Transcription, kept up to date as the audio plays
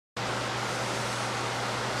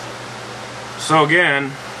So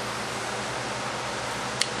again,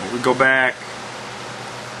 we go back.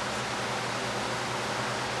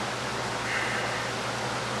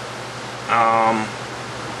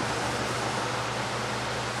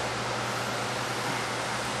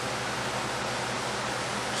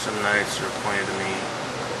 Some knights are appointed to me.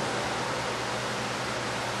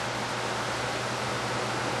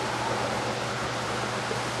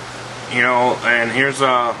 You know, and here's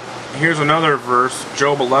another verse,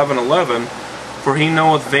 Job 11:11. For he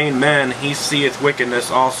knoweth vain men, he seeth wickedness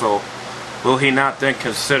also. Will he not then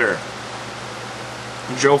consider?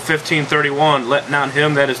 Job 15:31. Let not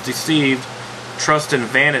him that is deceived trust in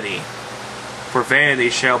vanity, for vanity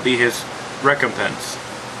shall be his recompense.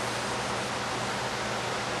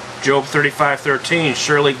 Job 35:13.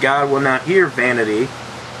 Surely God will not hear vanity,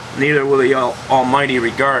 neither will the Almighty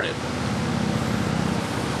regard it.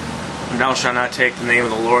 And thou shalt not take the name of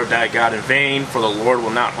the Lord thy God in vain, for the Lord will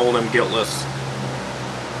not hold him guiltless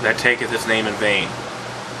that taketh his name in vain.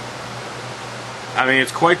 I mean,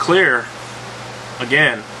 it's quite clear.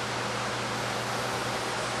 Again,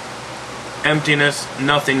 emptiness,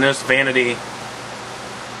 nothingness, vanity,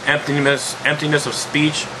 emptiness of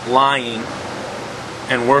speech, lying,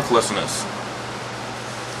 and worthlessness.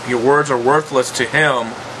 Your words are worthless to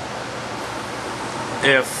him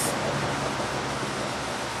if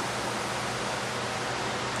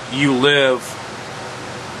you live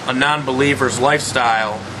a non-believer's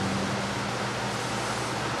lifestyle,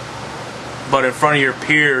 but in front of your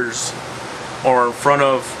peers or in front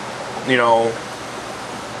of, you know,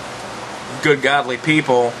 good godly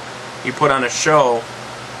people, you put on a show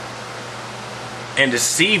and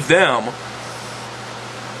deceive them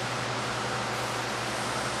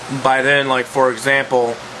by then, like, for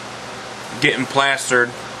example, getting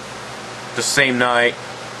plastered the same night,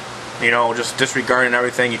 you know, just disregarding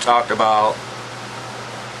everything you talked about.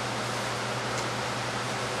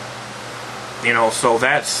 You know, so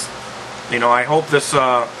that's, you know, I hope this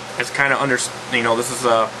is kind of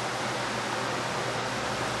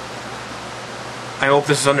I hope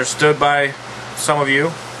this is understood by some of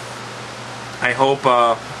you. I hope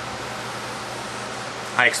I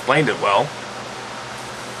explained it well.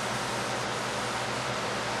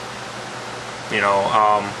 You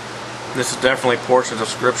know, this is definitely portions of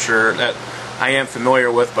Scripture that I am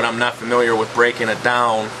familiar with, but I'm not familiar with breaking it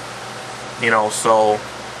down. You know, so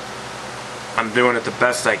I'm doing it the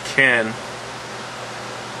best I can,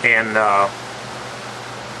 and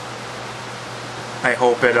I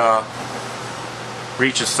hope it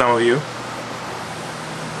reaches some of you.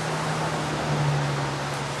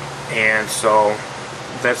 And so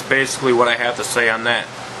that's basically what I have to say on that.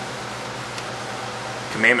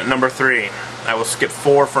 Commandment number 3. I will skip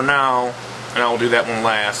 4 for now, and I will do that one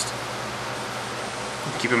last.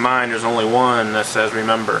 Keep in mind, there's only one that says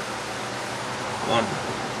remember.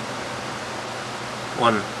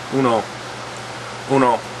 Uno.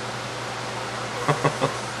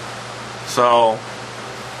 So,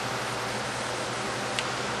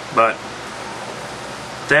 but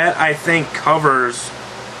that, I think, covers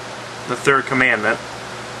the 3rd commandment.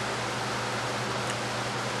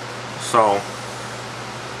 So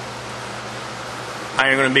I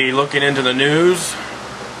am going to be looking into the news,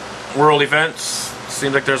 world events.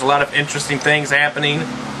 Seems like there's a lot of interesting things happening.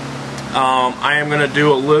 I am going to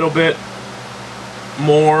do a little bit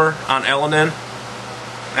more on Elenin.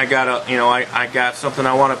 I got I got something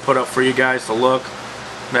I want to put up for you guys to look.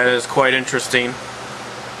 That is quite interesting.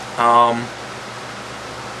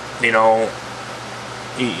 You know,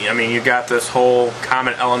 I mean, you got this whole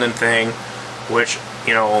common Elenin thing, which,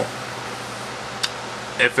 you know,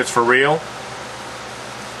 if it's for real,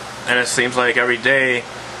 and it seems like every day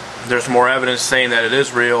there's more evidence saying that it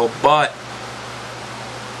is real, but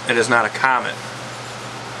it is not a comet.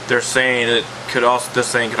 They're saying this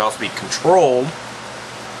thing could also be controlled.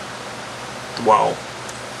 Well,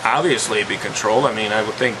 obviously it'd be controlled. I mean, I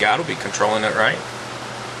would think God would be controlling it, right?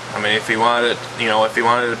 I mean, if he wanted it, you know, if he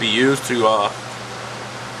wanted it to be used to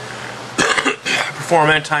perform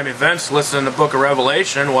end-time events listed in the book of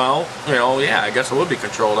Revelation, well, you know, yeah, I guess it would be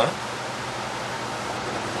controlled, huh?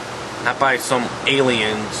 Not by some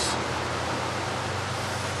aliens.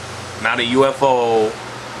 Not a UFO.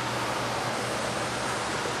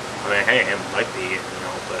 I mean, hey, it might be, you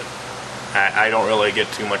know, but I don't really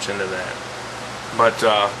get too much into that. But,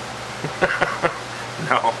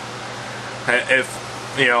 no. If,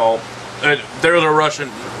 you know, there was a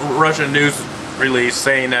Russian news release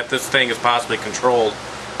saying that this thing is possibly controlled,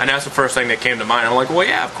 and that's the first thing that came to mind. I'm like, well,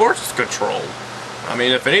 yeah, of course it's controlled. I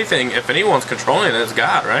mean, if anything, if anyone's controlling it, it's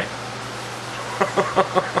God, right?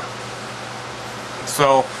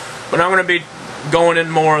 So, but I'm going to be going in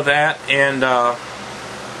more of that and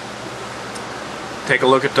take a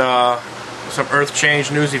look at some earth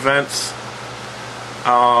change news events.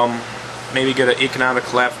 Maybe get an economic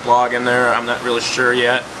collapse blog in there. I'm not really sure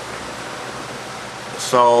yet.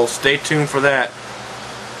 So stay tuned for that.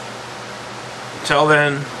 Until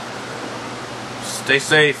then, stay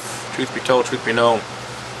safe. Truth be told, truth be known.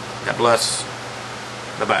 God bless.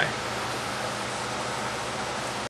 Bye-bye.